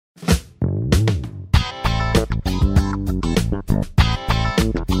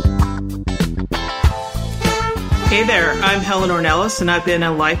Hey there, I'm Helen Ornelas, and I've been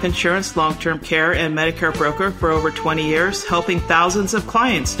a life insurance, long-term care, and Medicare broker for over 20 years, helping thousands of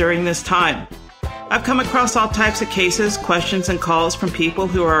clients during this time. I've come across all types of cases, questions, and calls from people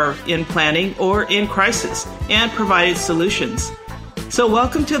who are in planning or in crisis and provided solutions. So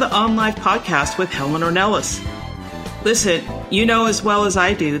welcome to the On Life podcast with Helen Ornelas. Listen, you know as well as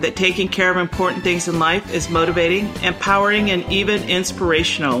I do that taking care of important things in life is motivating, empowering, and even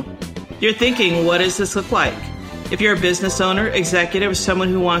inspirational. You're thinking, what does this look like? If you're a business owner, executive, or someone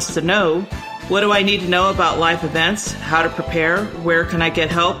who wants to know, what do I need to know about life events, how to prepare, where can I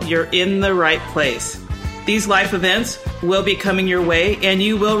get help, you're in the right place. These life events will be coming your way, and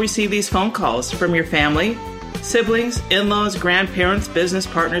you will receive these phone calls from your family, siblings, in-laws, grandparents, business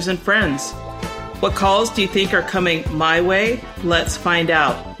partners, and friends. What calls do you think are coming my way? Let's find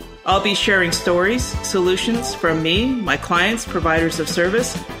out. I'll be sharing stories, solutions from me, my clients, providers of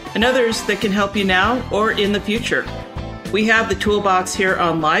service, and others that can help you now or in the future. We have the toolbox here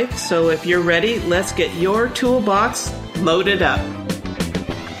on Life, so if you're ready, let's get your toolbox loaded up.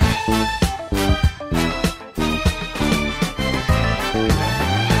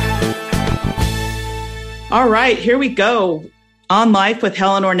 All right, here we go. On Life with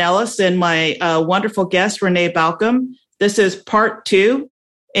Helen Ornelas and my wonderful guest, Renee Balcom. This is part 2.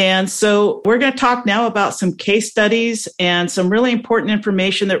 And so we're going to talk now about some case studies and some really important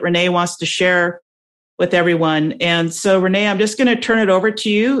information that Renee wants to share with everyone. And so, Renee, I'm just going to turn it over to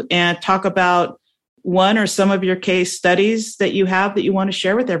you and talk about one or some of your case studies that you have that you want to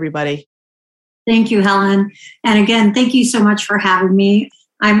share with everybody. Thank you, Helen. And again, thank you so much for having me.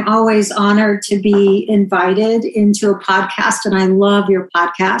 I'm always honored to be invited into a podcast, and I love your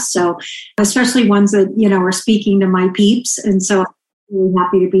podcast. So especially ones that, are speaking to my peeps. And so really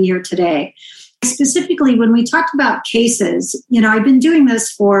happy to be here today. Specifically, when we talked about cases, I've been doing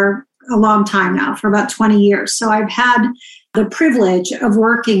this for a long time now, for about 20 years. So I've had the privilege of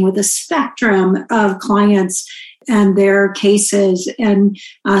working with a spectrum of clients and their cases and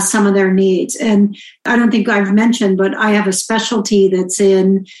some of their needs. And I don't think I've mentioned, but I have a specialty that's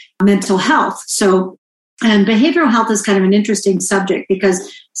in mental health. And behavioral health is kind of an interesting subject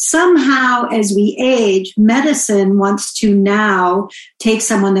because somehow as we age, medicine wants to now take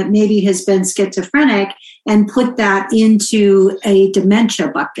someone that maybe has been schizophrenic and put that into a dementia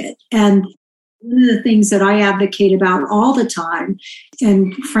bucket. And one of the things that I advocate about all the time,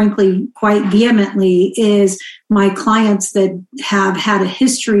 and frankly, quite vehemently, is my clients that have had a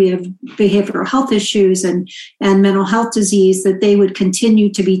history of behavioral health issues and mental health disease, that they would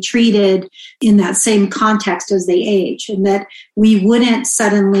continue to be treated in that same context as they age, and that we wouldn't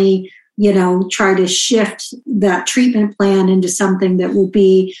suddenly try to shift that treatment plan into something that would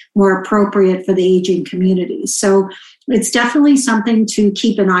be more appropriate for the aging community. So it's definitely something to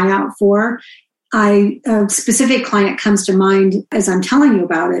keep an eye out for. A specific client comes to mind as I'm telling you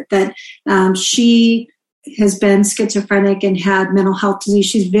about it, that she has been schizophrenic and had mental health disease.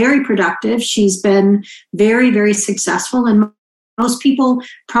 She's very productive. She's been very, very successful. And most people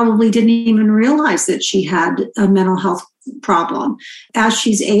probably didn't even realize that she had a mental health problem. As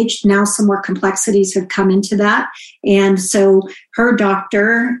she's aged, now some more complexities have come into that. And so her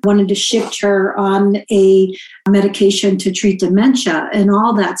doctor wanted to shift her on a medication to treat dementia. And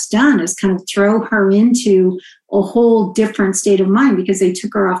all that's done is kind of throw her into a whole different state of mind because they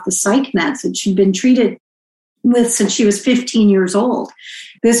took her off the psych meds that she'd been treated with since she was 15 years old.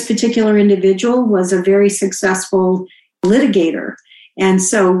 This particular individual was a very successful litigator. And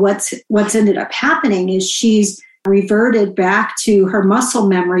so what's ended up happening is she's reverted back to her muscle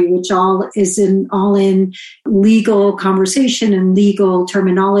memory, which all in legal conversation and legal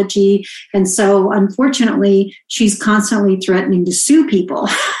terminology. And so unfortunately, she's constantly threatening to sue people.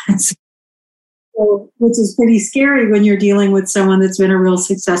 So, which is pretty scary when you're dealing with someone that's been a real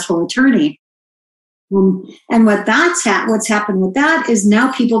successful attorney. And what's happened with that is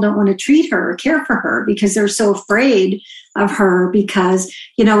now people don't want to treat her or care for her because they're so afraid of her because,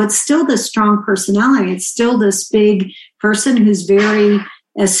 it's still this strong personality. It's still this big person who's very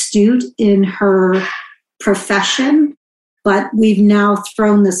astute in her profession, but we've now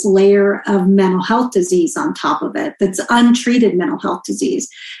thrown this layer of mental health disease on top of it that's untreated mental health disease.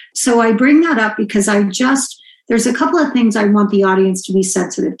 So I bring that up because there's a couple of things I want the audience to be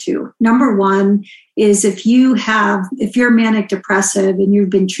sensitive to. Number one is if you're manic depressive and you've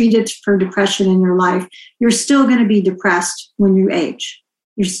been treated for depression in your life, you're still going to be depressed when you age.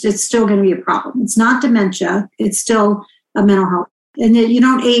 It's still going to be a problem. It's not dementia. It's still a mental health. And you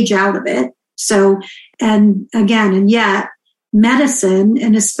don't age out of it. So, and yet medicine,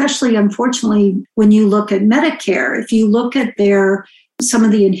 and especially, unfortunately, when you look at Medicare, if you look at some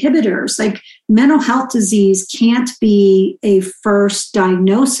of the inhibitors, like mental health disease can't be a first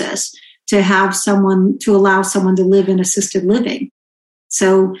diagnosis to allow someone to live in assisted living.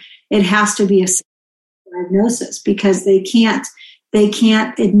 So it has to be a diagnosis because they can't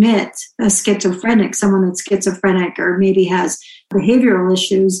admit someone that's schizophrenic or maybe has behavioral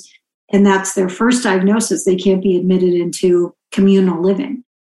issues, and that's their first diagnosis. They can't be admitted into communal living.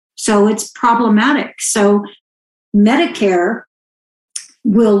 So it's problematic. So Medicare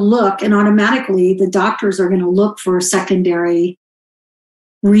will look, and automatically the doctors are going to look for a secondary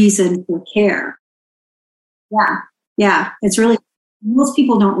reason for care. Yeah. It's really, most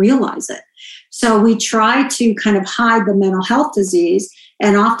people don't realize it. So we try to kind of hide the mental health disease.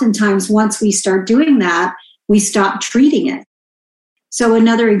 And oftentimes once we start doing that, we stop treating it. So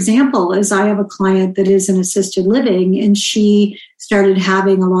another example is I have a client that is in assisted living, and she started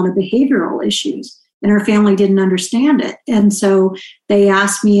having a lot of behavioral issues, and her family didn't understand it. And so they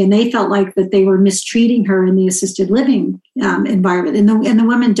asked me, and they felt like that they were mistreating her in the assisted living environment. And the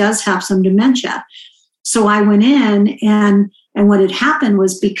woman does have some dementia. So I went in, and what had happened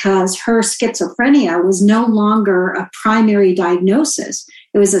was because her schizophrenia was no longer a primary diagnosis,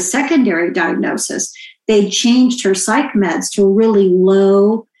 it was a secondary diagnosis. They changed her psych meds to a really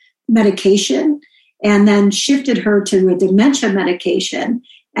low medication and then shifted her to a dementia medication.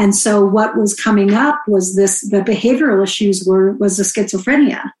 And so what was coming up was the behavioral issues was the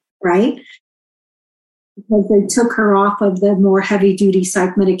schizophrenia, right? Because they took her off of the more heavy duty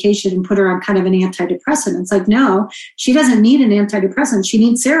psych medication and put her on kind of an antidepressant. It's like, no, she doesn't need an antidepressant. She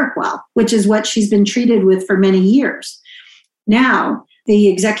needs Seroquel, which is what she's been treated with for many years. Now, the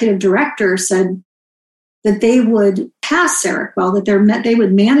executive director said that they would pass Seroquel, that they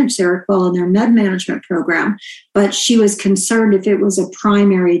would manage Seroquel in their med management program, but she was concerned if it was a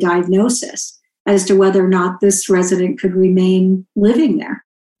primary diagnosis as to whether or not this resident could remain living there.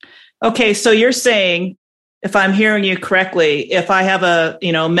 Okay, so you're saying, if I'm hearing you correctly, if I have a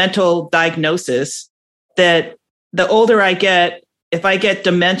mental diagnosis, that the older I get, if I get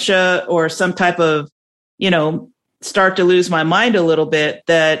dementia or some type of, start to lose my mind a little bit,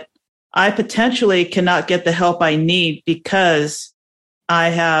 that I potentially cannot get the help I need because I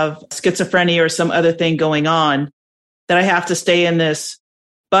have schizophrenia or some other thing going on, that I have to stay in this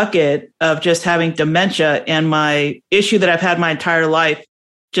bucket of just having dementia, and my issue that I've had my entire life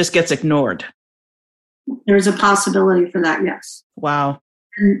just gets ignored. There's a possibility for that, yes. Wow.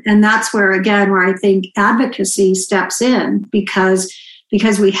 And that's where I think advocacy steps in, because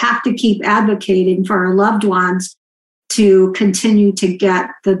we have to keep advocating for our loved ones to continue to get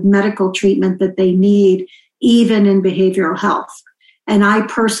the medical treatment that they need, even in behavioral health. And I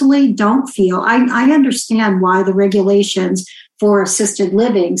personally don't feel, I understand why the regulations for assisted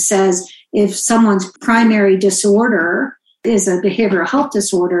living says if someone's primary disorder is a behavioral health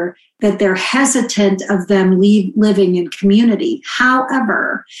disorder, that they're hesitant of them living in community.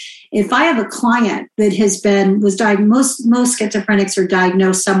 However, if I have a client that was diagnosed, most schizophrenics are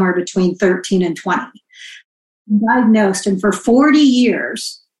diagnosed somewhere between 13 and 20. Diagnosed, and for 40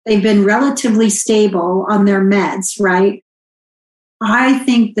 years, they've been relatively stable on their meds, right? I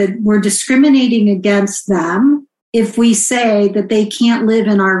think that we're discriminating against them if we say that they can't live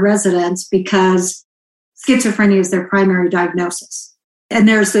in our residence because schizophrenia is their primary diagnosis. And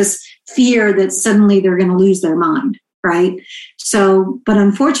there's this fear that suddenly they're going to lose their mind, right? So, but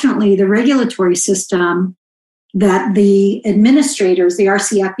unfortunately, the regulatory system that the administrators, the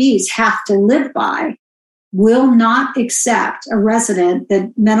RCFEs, have to live by will not accept a resident that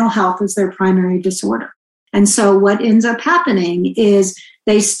mental health is their primary disorder. And so what ends up happening is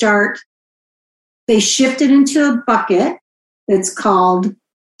they shift it into a bucket that's called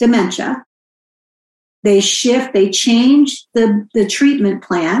dementia. They change the treatment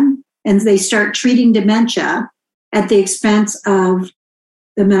plan, and they start treating dementia at the expense of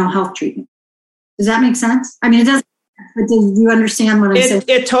the mental health treatment. Does that make sense? I mean, it doesn't. But do you understand what I'm saying?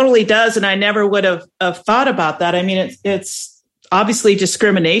 It totally does. And I never would have thought about that. I mean, it's obviously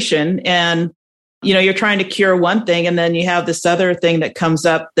discrimination, and, you're trying to cure one thing, and then you have this other thing that comes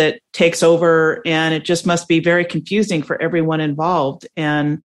up that takes over, and it just must be very confusing for everyone involved.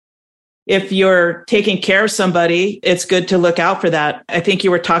 And if you're taking care of somebody, it's good to look out for that. I think you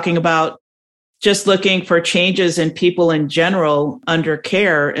were talking about just looking for changes in people in general under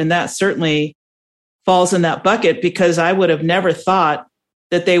care. And that certainly falls in that bucket, because I would have never thought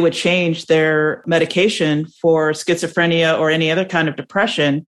that they would change their medication for schizophrenia or any other kind of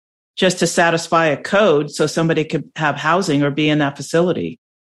depression just to satisfy a code so somebody could have housing or be in that facility.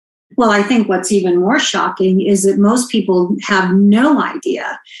 Well, I think what's even more shocking is that most people have no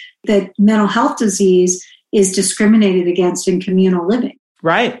idea that mental health disease is discriminated against in communal living.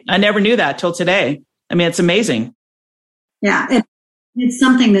 Right. I never knew that till today. I mean, it's amazing. Yeah. It's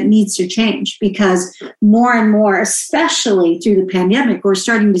something that needs to change because more and more, especially through the pandemic, we're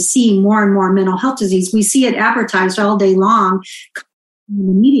starting to see more and more mental health disease. We see it advertised all day long in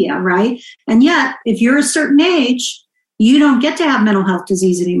the media, right? And yet, if you're a certain age, you don't get to have mental health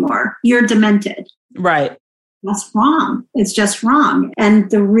disease anymore. You're demented. Right. That's wrong. It's just wrong.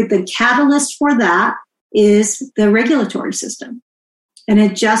 And the catalyst for that is the regulatory system. And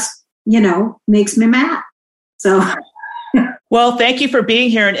it just, makes me mad. So... Well, thank you for being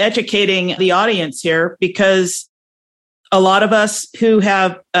here and educating the audience here, because a lot of us who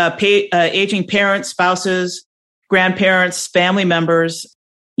have aging parents, spouses, grandparents, family members,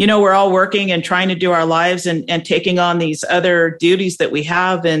 we're all working and trying to do our lives and taking on these other duties that we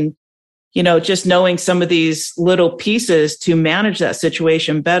have. And, just knowing some of these little pieces to manage that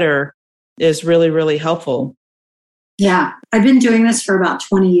situation better is really, really helpful. Yeah, I've been doing this for about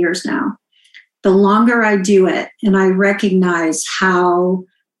 20 years now. The longer I do it and I recognize how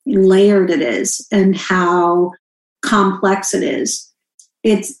layered it is and how complex it is,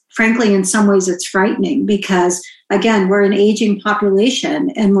 it's frankly, in some ways, it's frightening because, again, we're an aging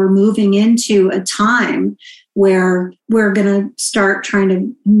population and we're moving into a time where we're going to start trying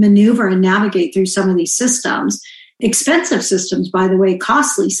to maneuver and navigate through some of these systems, expensive systems, by the way,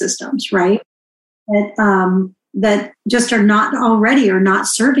 costly systems, right? That just are not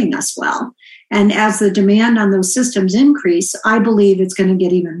serving us well. And as the demand on those systems increase, I believe it's going to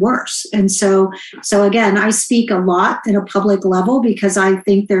get even worse. And so again, I speak a lot at a public level because I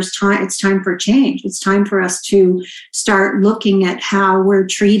think it's time for change. It's time for us to start looking at how we're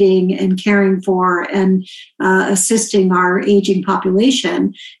treating and caring for and assisting our aging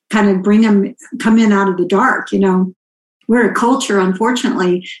population, kind of come in out of the dark, We're a culture,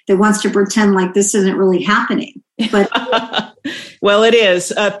 unfortunately, that wants to pretend like this isn't really happening. But well, it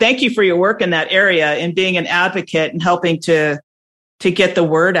is. Thank you for your work in that area and being an advocate and helping to get the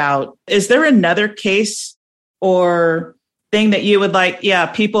word out. Is there another case or thing that you would like,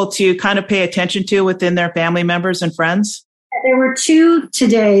 people to kind of pay attention to within their family members and friends? There were two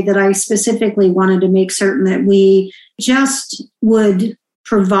today that I specifically wanted to make certain that we just would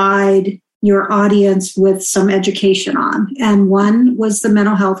provide your audience with some education on. And one was the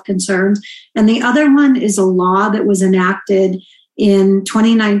mental health concerns. And the other one is a law that was enacted in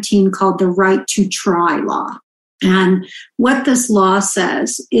 2019 called the Right to Try Law. And what this law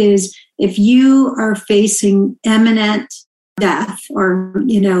says is if you are facing imminent death or,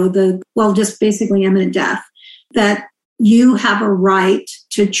 just basically imminent death, that you have a right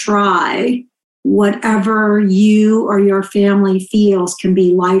to try whatever you or your family feels can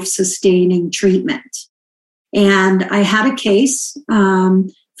be life-sustaining treatment. And I had a case,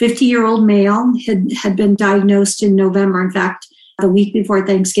 50-year-old male had been diagnosed in November, in fact, the week before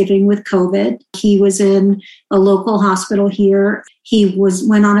Thanksgiving with COVID. He was in a local hospital here. He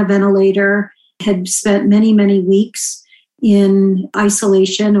went on a ventilator, had spent many, many weeks in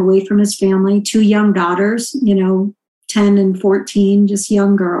isolation away from his family, 2 young daughters, 10 and 14, just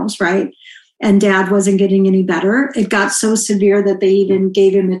young girls, right? And dad wasn't getting any better. It got so severe that they even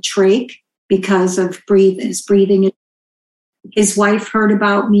gave him a trach because of his breathing. His wife heard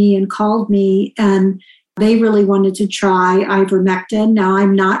about me and called me, and they really wanted to try ivermectin. Now,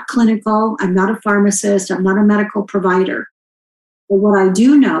 I'm not clinical. I'm not a pharmacist. I'm not a medical provider. But what I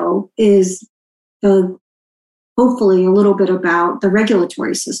do know is hopefully a little bit about the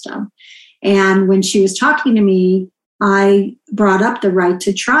regulatory system. And when she was talking to me, I brought up the Right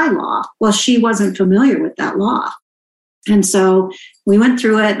to Try law. Well, she wasn't familiar with that law. And so we went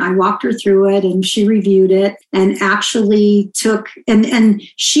through it and I walked her through it and she reviewed it and actually and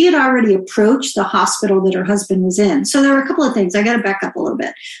she had already approached the hospital that her husband was in. So there were a couple of things. I got to back up a little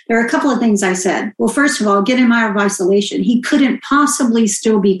bit. There are a couple of things I said. Well, first of all, get him out of isolation. He couldn't possibly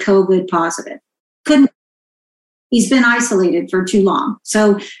still be COVID positive. He's been isolated for too long.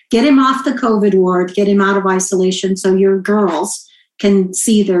 So get him off the COVID ward, get him out of isolation so your girls can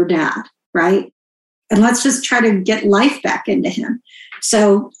see their dad, right? And let's just try to get life back into him.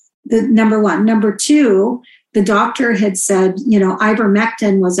 So the number one. Number two, the doctor had said,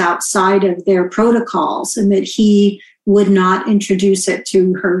 ivermectin was outside of their protocols and that he would not introduce it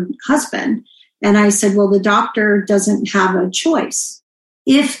to her husband. And I said, well, the doctor doesn't have a choice.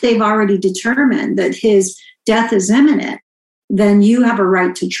 If they've already determined that his death is imminent, then you have a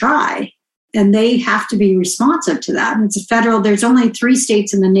right to try. and they have to be responsive to that. And it's a federal, there's only 3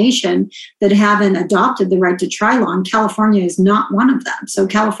 states in the nation that haven't adopted the right to try law, and California is not one of them. So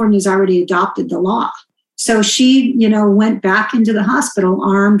California's already adopted the law. So she, went back into the hospital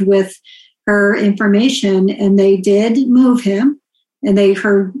armed with her information, and they did move him. And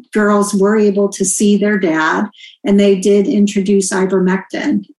her girls were able to see their dad, and they did introduce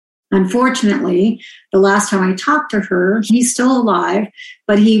ivermectin. Unfortunately, the last time I talked to her, he's still alive,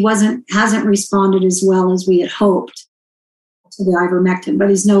 but he hasn't responded as well as we had hoped to the ivermectin, but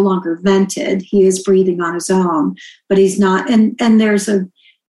he's no longer vented. He is breathing on his own, but he's not. And there's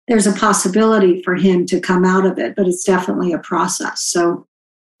a possibility for him to come out of it, but it's definitely a process. So,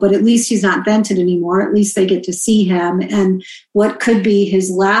 but at least he's not vented anymore. At least they get to see him. And what could be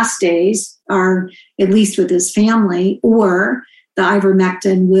his last days are at least with his family, or the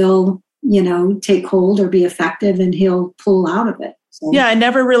ivermectin will, take hold or be effective and he'll pull out of it. So. Yeah, I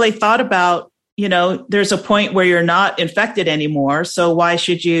never really thought about, there's a point where you're not infected anymore. So why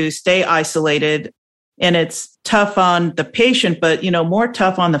should you stay isolated? And it's tough on the patient, but, more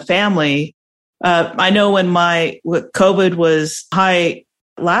tough on the family. I know when COVID was high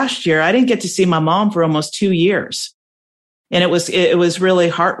last year, I didn't get to see my mom for almost 2 years. And it was really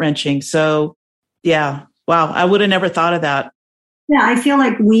heart-wrenching. So yeah, wow, I would have never thought of that. Yeah, I feel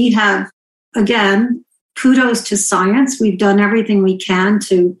like we have, again, kudos to science. We've done everything we can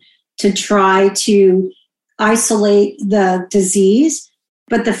to try to isolate the disease.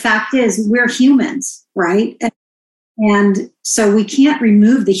 But the fact is, we're humans, right? And so we can't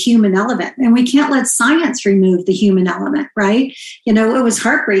remove the human element, and we can't let science remove the human element, right? It was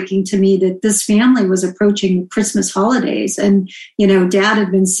heartbreaking to me that this family was approaching Christmas holidays, and, dad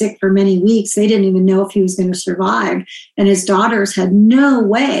had been sick for many weeks. They didn't even know if he was going to survive. And his daughters had no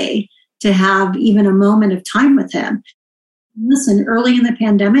way to have even a moment of time with him. Listen, early in the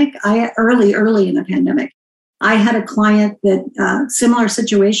pandemic, I had a client that similar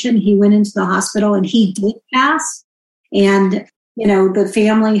situation. He went into the hospital and he did pass. And, the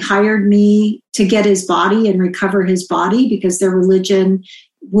family hired me to get his body and recover his body because their religion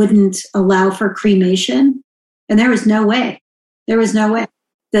wouldn't allow for cremation. And there was no way.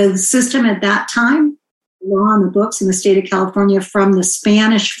 The system at that time, law on the books in the state of California from the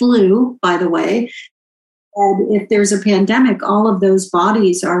Spanish flu, by the way, and if there's a pandemic, all of those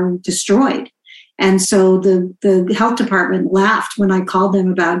bodies are destroyed. And so the health department laughed when I called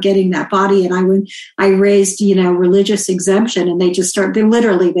them about getting that body. And I raised, religious exemption, and they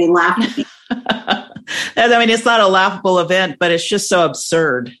laughed at me. I mean, it's not a laughable event, but it's just so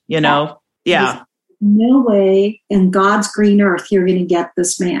absurd, Yeah. There's no way in God's green earth you're going to get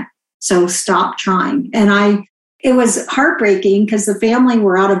this man. So stop trying. And it was heartbreaking because the family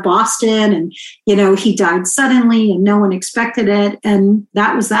were out of Boston, and, he died suddenly and no one expected it. And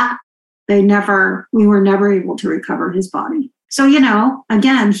that was that. We were never able to recover his body. So,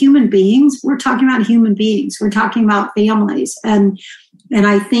 again, human beings, we're talking about human beings. We're talking about families. And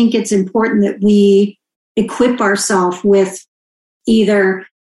I think it's important that we equip ourselves with either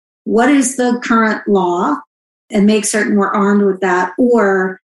what is the current law and make certain we're armed with that,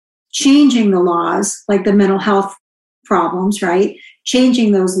 or changing the laws, like the mental health problems, right?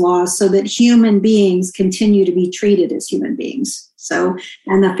 Changing those laws so that human beings continue to be treated as human beings. So,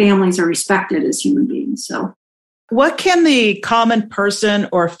 and the families are respected as human beings. So, what can the common person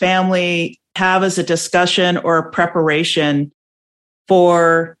or family have as a discussion or preparation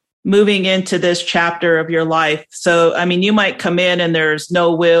for moving into this chapter of your life? So, I mean, you might come in and there's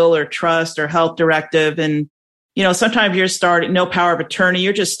no will or trust or health directive. And, sometimes you're starting, no power of attorney,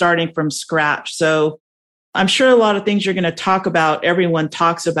 you're just starting from scratch. So I'm sure a lot of things you're going to talk about, everyone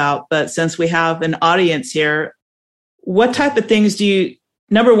talks about, but since we have an audience here, what type of things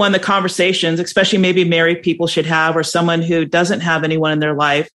number one, the conversations, especially maybe married people should have, or someone who doesn't have anyone in their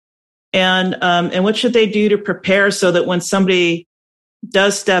life. And what should they do to prepare so that when somebody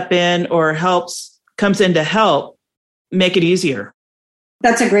does step in or comes in to help, make it easier?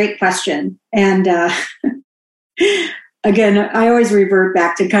 That's a great question. And again, I always revert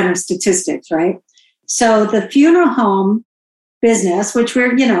back to kind of statistics, right? So the funeral home business, which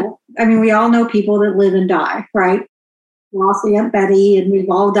we all know people that live and die, right? Lost Aunt Betty, and we've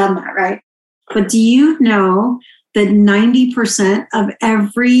all done that, right? But do you know that 90% of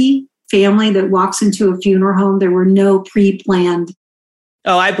every family that walks into a funeral home, there were no pre-planned?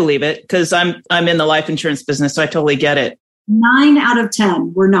 Oh, I believe it, because I'm in the life insurance business, so I totally get it. 9 out of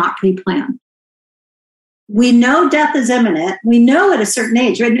 10 were not pre-planned. We know death is imminent. We know at a certain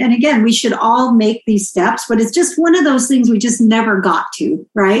age. And again, we should all make these steps, but it's just one of those things we just never got to,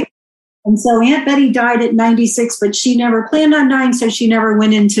 right? And so Aunt Betty died at 96, but she never planned on dying, so she never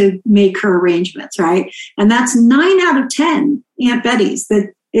went in to make her arrangements, right? And that's 9 out of 10 Aunt Bettys.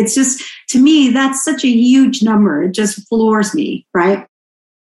 That it's just, to me, that's such a huge number. It just floors me, right?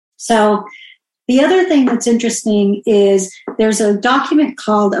 So the other thing that's interesting is there's a document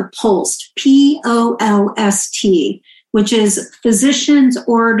called a POLST, POLST, which is Physicians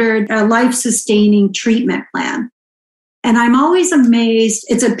Ordered a Life-Sustaining Treatment Plan. And I'm always amazed.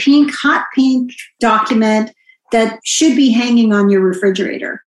 It's a pink, hot pink document that should be hanging on your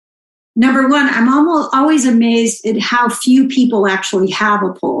refrigerator. Number one, I'm always amazed at how few people actually have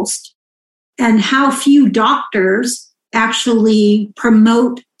a POLST and how few doctors actually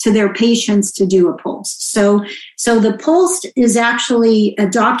promote to their patients to do a POLST. So the POLST is actually a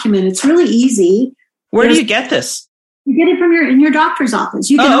document. It's really easy. Where do you get this? You get it from your doctor's office.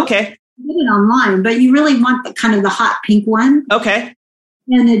 You can okay. Get it online, but you really want the kind of the hot pink one. Okay.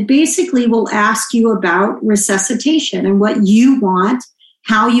 And it basically will ask you about resuscitation and what you want,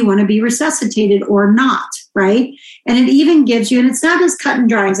 how you want to be resuscitated or not, right? And it even gives you, and it's not as cut and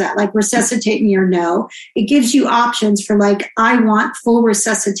dry as that, like resuscitate me or no. It gives you options for like, I want full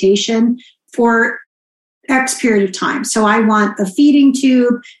resuscitation for X period of time. So I want a feeding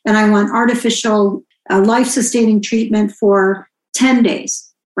tube and I want artificial life-sustaining treatment for 10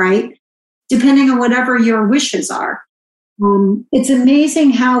 days, right? Depending on whatever your wishes are. It's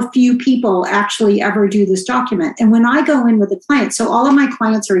amazing how few people actually ever do this document. And when I go in with a client, so all of my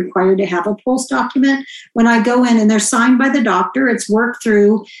clients are required to have a POLST document. When I go in and they're signed by the doctor, it's worked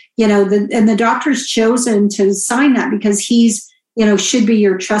through, and the doctor's chosen to sign that because he's, should be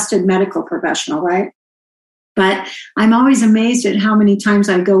your trusted medical professional, right? But I'm always amazed at how many times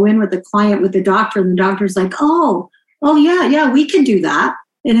I go in with a client with the doctor and the doctor's like, oh yeah, we can do that.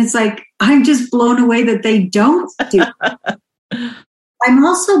 And it's like, I'm just blown away that they don't do it. I'm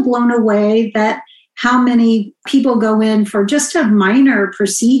also blown away that how many people go in for just a minor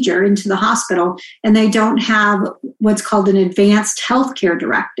procedure into the hospital and they don't have what's called an advanced healthcare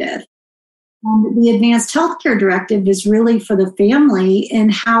directive. The advanced healthcare directive is really for the family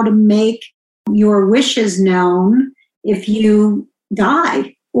and how to make your wishes known if you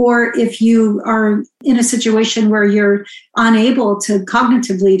die. Or if you are in a situation where you're unable to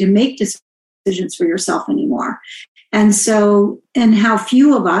cognitively to make decisions for yourself anymore. And how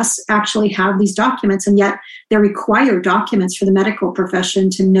few of us actually have these documents, and yet they're required documents for the medical profession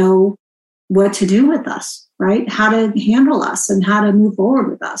to know what to do with us, right? How to handle us and how to move forward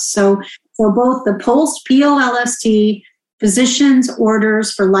with us. So both the POLST, POLST, Physicians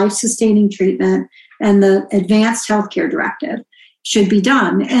Orders for Life-Sustaining Treatment, and the Advanced Healthcare Directive should be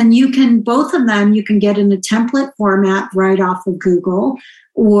done. And both of them, you can get in a template format right off of Google,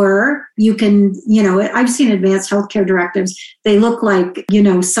 or you can, I've seen advanced healthcare directives. They look like,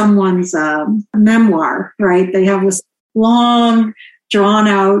 someone's memoir, right? They have this long, drawn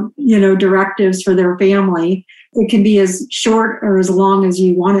out, directives for their family. It can be as short or as long as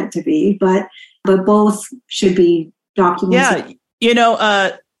you want it to be, but both should be documented.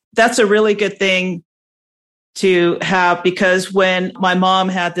 Yeah. That's a really good thing to have, because when my mom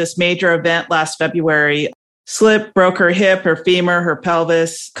had this major event last February, slipped, broke her hip, her femur, her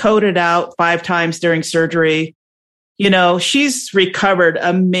pelvis, coded out 5 times during surgery. She's recovered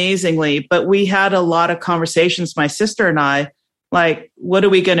amazingly, but we had a lot of conversations, my sister and I, like, what are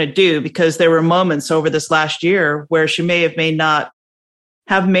we going to do? Because there were moments over this last year where she may not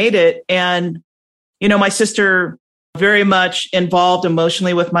have made it. And, my sister very much involved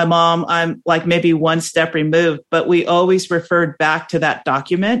emotionally with my mom. I'm like maybe one step removed, but we always referred back to that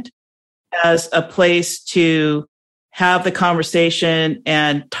document as a place to have the conversation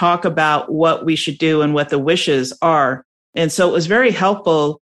and talk about what we should do and what the wishes are. And so it was very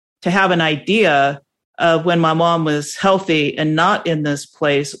helpful to have an idea of when my mom was healthy and not in this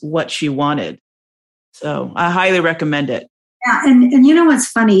place, what she wanted. So I highly recommend it. Yeah, and what's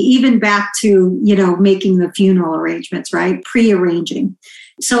funny, even back to, making the funeral arrangements, right? Pre-arranging.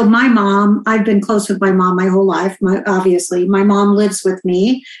 So my mom, I've been close with my mom my whole life. Obviously, my mom lives with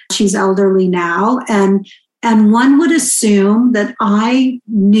me. She's elderly now. And one would assume that I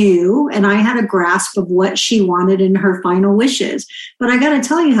knew and I had a grasp of what she wanted in her final wishes. But I got to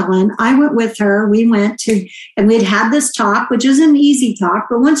tell you, Helen, I went with her. We went to, and we'd had this talk, which is an easy talk.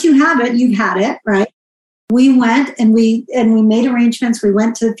 But once you have it, you've had it, right? We went and we made arrangements. We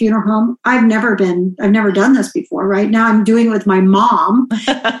went to the funeral home. I've never done this before. Right now I'm doing it with my mom.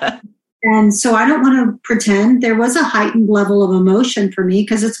 And so I don't want to pretend. There was a heightened level of emotion for me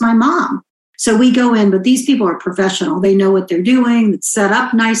because it's my mom. So we go in, but these people are professional. They know what they're doing. It's set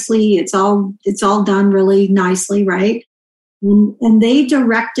up nicely. It's all done really nicely. Right. And they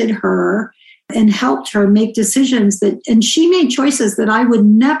directed her and helped her make decisions and she made choices that I would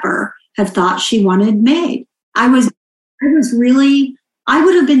never have thought she wanted made. I would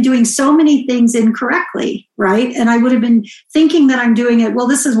have been doing so many things incorrectly, right? And I would have been thinking that I'm doing it, well,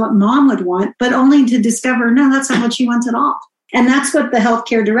 this is what mom would want, but only to discover, no, that's not what she wants at all. And that's what the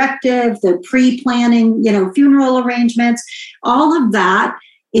healthcare directive, the pre-planning, funeral arrangements, all of that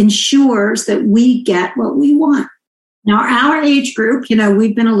ensures that we get what we want. Now, our age group,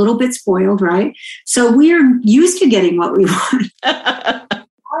 we've been a little bit spoiled, right? So we're used to getting what we want.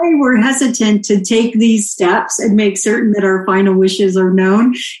 Why we're hesitant to take these steps and make certain that our final wishes are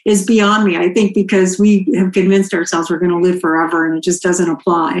known is beyond me. I think because we have convinced ourselves we're going to live forever and it just doesn't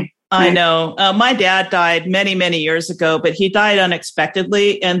apply. Right? I know. My dad died many, many years ago, but he died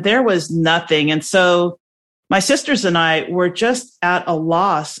unexpectedly and there was nothing. And so my sisters and I were just at a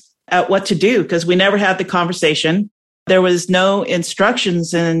loss at what to do because we never had the conversation. There was no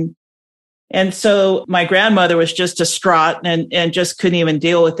instructions. And so my grandmother was just distraught and just couldn't even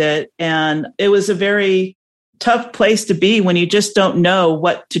deal with it. And it was a very tough place to be when you just don't know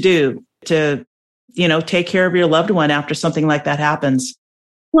what to do to, take care of your loved one after something like that happens.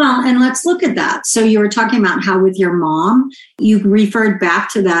 Well, and let's look at that. So you were talking about how with your mom, you referred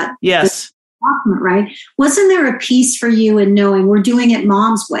back to that. Yes. Document, right? Wasn't there a piece for you in knowing we're doing it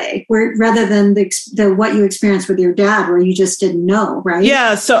mom's way, rather than the what you experienced with your dad, where you just didn't know, right?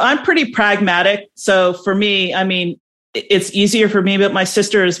 Yeah. So I'm pretty pragmatic. So for me, it's easier for me, but my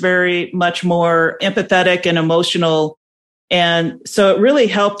sister is very much more empathetic and emotional. And so it really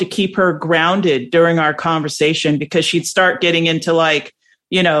helped to keep her grounded during our conversation because she'd start getting into I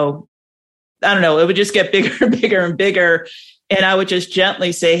don't know, it would just get bigger and bigger and bigger. And I would just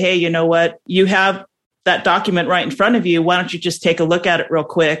gently say, hey, you know what? You have that document right in front of you. Why don't you just take a look at it real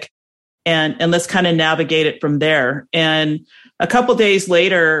quick and let's kind of navigate it from there. And a couple of days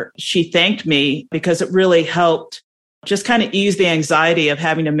later, she thanked me because it really helped just kind of ease the anxiety of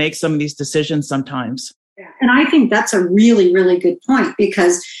having to make some of these decisions sometimes. And I think that's a really, really good point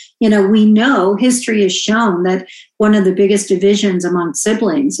because, we know history has shown that one of the biggest divisions among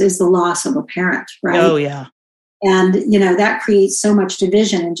siblings is the loss of a parent, right? Oh, yeah. And, that creates so much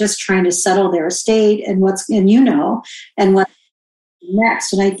division and just trying to settle their estate and what's next.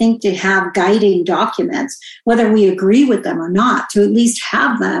 And I think to have guiding documents, whether we agree with them or not, to at least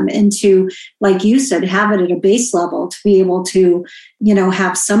have them and to, like you said, have it at a base level to be able to,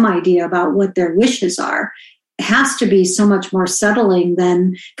 have some idea about what their wishes are. It has to be so much more settling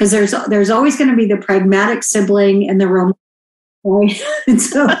than, because there's always going to be the pragmatic sibling and the romantic, right? And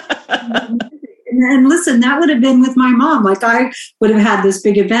so... And listen, that would have been with my mom. I would have had this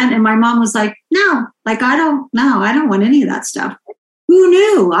big event and my mom was like, no, I don't want any of that stuff. Who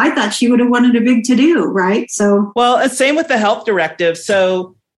knew? I thought she would have wanted a big to-do, right? So, well, same with the health directive.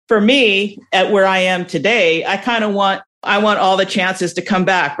 So for me, at where I am today, I want all the chances to come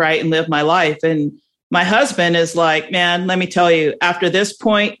back, right, and live my life. And my husband is like, man, let me tell you, after this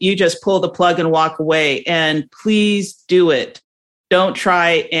point, you just pull the plug and walk away and please do it. Don't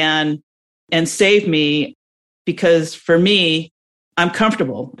try and save me because for me, I'm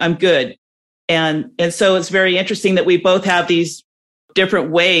comfortable. I'm good. And so it's very interesting that we both have these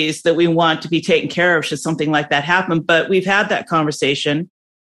different ways that we want to be taken care of should something like that happen. But we've had that conversation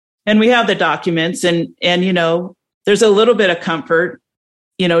and we have the documents and there's a little bit of comfort,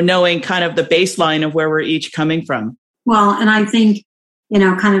 knowing kind of the baseline of where we're each coming from. Well, and I think,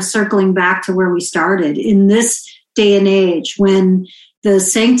 kind of circling back to where we started in this day and age when the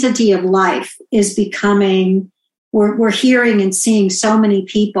sanctity of life is becoming, we're hearing and seeing so many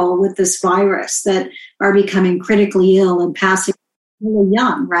people with this virus that are becoming critically ill and passing really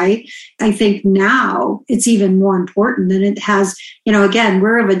young, right? I think now it's even more important than it has, again,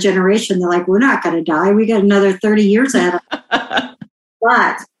 we're of a generation that we're not going to die. We got another 30 years ahead of us.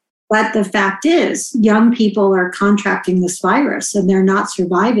 But the fact is, young people are contracting this virus and they're not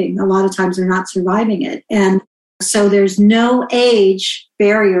surviving. A lot of times they're not surviving it. And so there's no age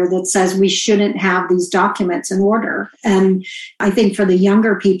barrier that says we shouldn't have these documents in order. And I think for the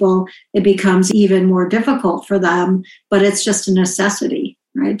younger people, it becomes even more difficult for them, but it's just a necessity,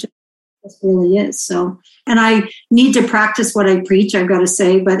 right? It really is. So, and I need to practice what I preach, I've got to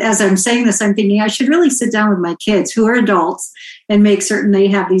say. But as I'm saying this, I'm thinking I should really sit down with my kids who are adults and make certain they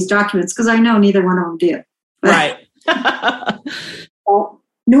have these documents because I know neither one of them do. Right. Nor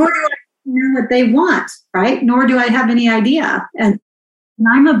do I know what they want, right? Nor do I have any idea. And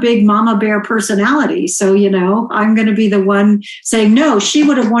I'm a big mama bear personality. So, I'm going to be the one saying, no, she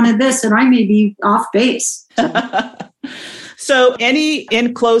would have wanted this and I may be off base. So any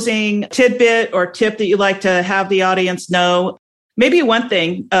in closing tidbit or tip that you'd like to have the audience know? Maybe one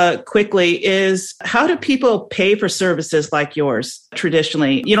thing quickly is, how do people pay for services like yours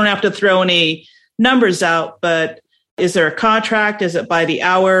traditionally? You don't have to throw any numbers out, but is there a contract? Is it by the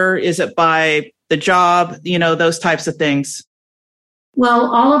hour? Is it by the job? Those types of things.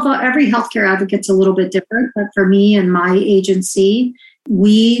 Well, every healthcare advocate's a little bit different, but for me and my agency,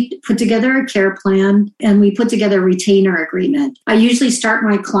 we put together a care plan and we put together a retainer agreement. I usually start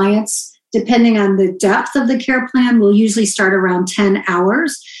my clients, depending on the depth of the care plan, we'll usually start around 10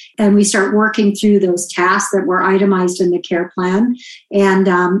 hours. And we start working through those tasks that were itemized in the care plan.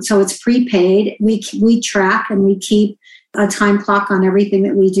 And so it's prepaid. We track and we keep a time clock on everything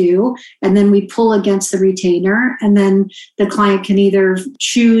that we do. And then we pull against the retainer. And then the client can either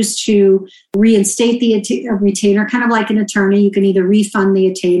choose to reinstate the retainer, kind of like an attorney. You can either refund the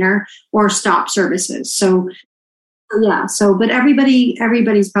retainer or stop services. But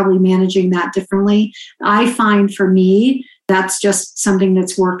everybody's probably managing that differently. I find for me, that's just something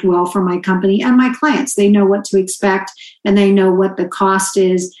that's worked well for my company and my clients. They know what to expect and they know what the cost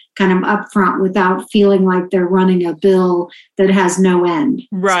is kind of upfront without feeling like they're running a bill that has no end.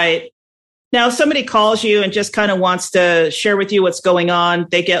 Right. Now, if somebody calls you and just kind of wants to share with you what's going on,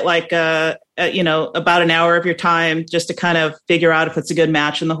 they get like, about an hour of your time just to kind of figure out if it's a good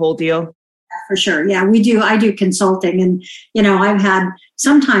match in the whole deal. For sure. Yeah, we do. I do consulting and, I've had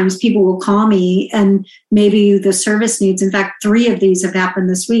sometimes people will call me and maybe the service needs, in fact, 3 of these have happened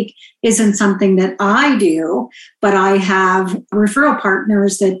this week, isn't something that I do, but I have referral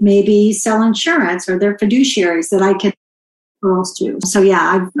partners that maybe sell insurance or they're fiduciaries that I can referrals to. So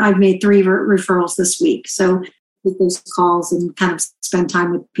yeah, I've made 3 referrals this week. So with those calls and kind of spend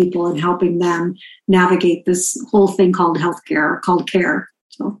time with people and helping them navigate this whole thing called healthcare, called care.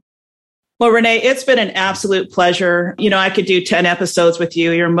 So. Well, Renee, it's been an absolute pleasure. I could do 10 episodes with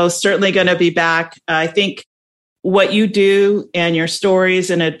you. You're most certainly going to be back. I think what you do and your stories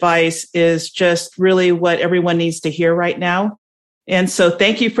and advice is just really what everyone needs to hear right now. And so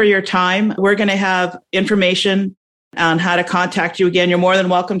thank you for your time. We're going to have information on how to contact you again. You're more than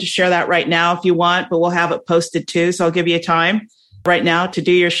welcome to share that right now if you want, but we'll have it posted too. So I'll give you a time right now to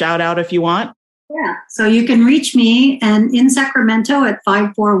do your shout out if you want. Yeah. So you can reach me and in Sacramento at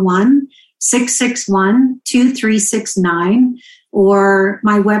 541-661-2369, or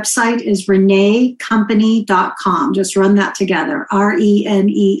my website is reneecompany.com. Just run that together.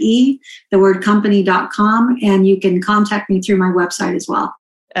 RENEE, the word company.com. And you can contact me through my website as well.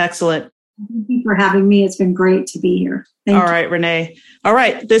 Excellent. Thank you for having me. It's been great to be here. Thank you. All right, Renee. All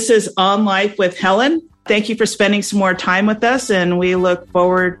right. This is On Life with Helen. Thank you for spending some more time with us, and we look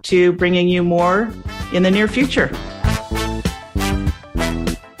forward to bringing you more in the near future.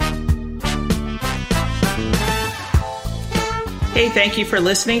 Hey, thank you for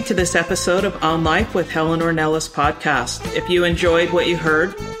listening to this episode of On Life with Helen Ornelas podcast. If you enjoyed what you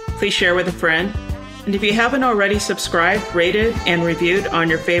heard, please share with a friend. And if you haven't already subscribed, rated, and reviewed on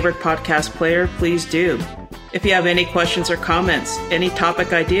your favorite podcast player, please do. If you have any questions or comments, any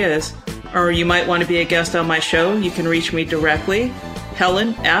topic ideas, or you might want to be a guest on my show, you can reach me directly,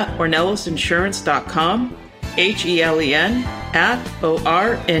 helen@ornelasinsurance.com,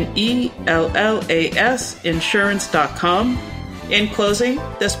 HELEN@ORNELLAS insurance.com. In closing,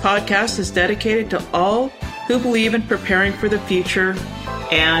 this podcast is dedicated to all who believe in preparing for the future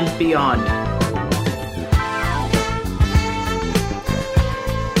and beyond.